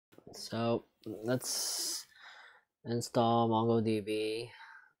So let's install mongodb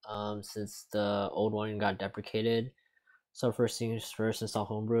since the old one got deprecated. So first things first, install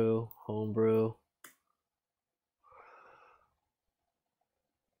homebrew,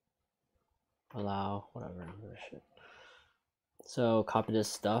 allow, whatever shit. So copy this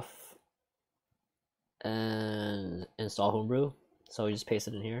stuff and install homebrew. So we just paste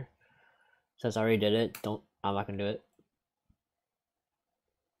it in here. Since I already did it, I'm not gonna do it.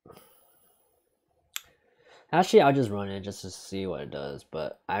 Actually, I'll just run it just to see what it does,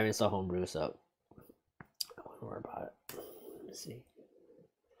 but I haven't installed homebrew, so don't worry about it. Let's see.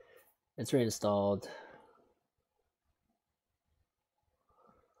 It's reinstalled.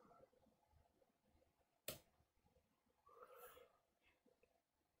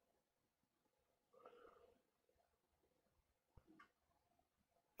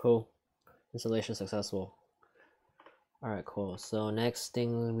 Cool. Installation successful. Alright, cool. So next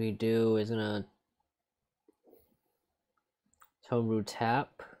thing we do is gonna homebrew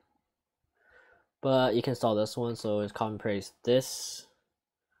tap. But you can install this one, so it's copy and paste this.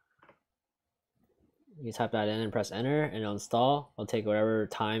 You type that in and press enter and it'll install. It'll take whatever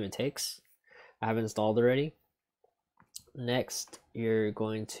time it takes. I have it installed already. Next, you're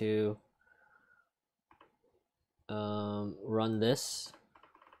going to run this.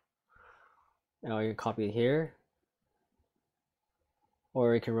 Now you can copy it here,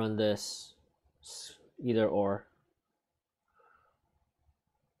 or you can run this, either or.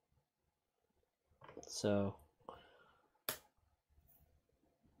 So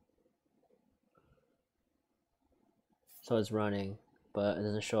it's running, but it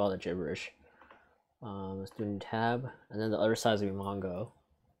doesn't show all the gibberish. Let's do a tab, and then the other side is gonna be mongo,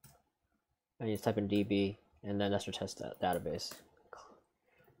 and you just type in db, and then that's your test database.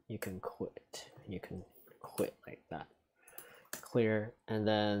 You can quit. You can quit like that. Clear, and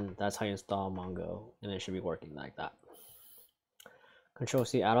then that's how you install mongo, and it should be working like that. Control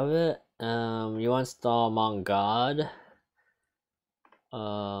C out of it. You want to install mongod.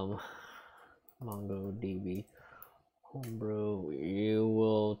 MongoDB homebrew. You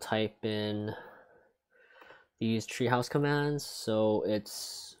will type in these treehouse commands. So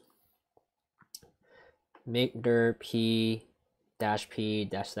it's make dir p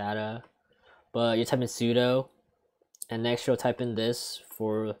 -p-data, but you type in sudo, and next you'll type in this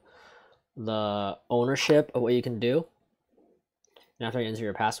for the ownership of what you can do. And after you enter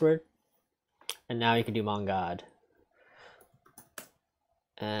your password, and now you can do mongod,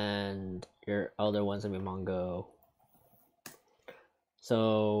 and your other one's gonna be mongo.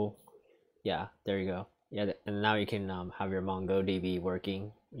 So yeah, there you go. Yeah, and now you can have your mongodb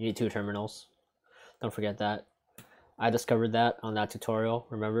working. You need 2 terminals. Don't forget that. I discovered that on that tutorial,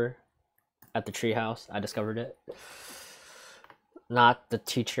 remember? At the treehouse, I discovered it. Not the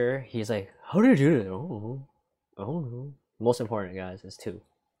teacher. He's like, how do you do it? Oh no. Most important, guys, is 2.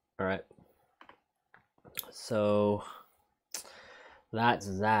 Alright. So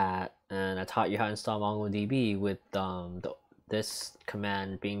that's that. And I taught you how to install MongoDB with this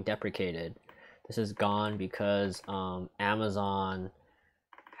command being deprecated. This is gone because Amazon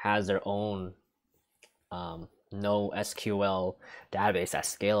has their own no SQL database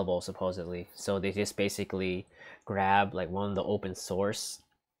that's scalable, supposedly. So they just basically grab like one of the open source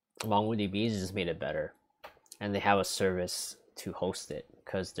MongoDBs, just made it better, and they have a service to host it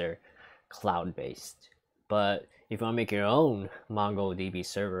because they're cloud based. But if you want to make your own MongoDB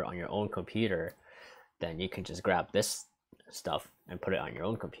server on your own computer, then you can just grab this stuff and put it on your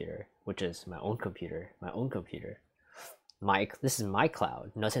own computer, which is my own computer. This is my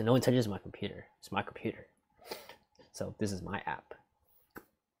cloud. No one touches my computer. It's my computer. So this is my app.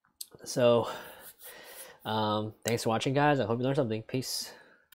 So thanks for watching, guys. I hope you learned something. Peace.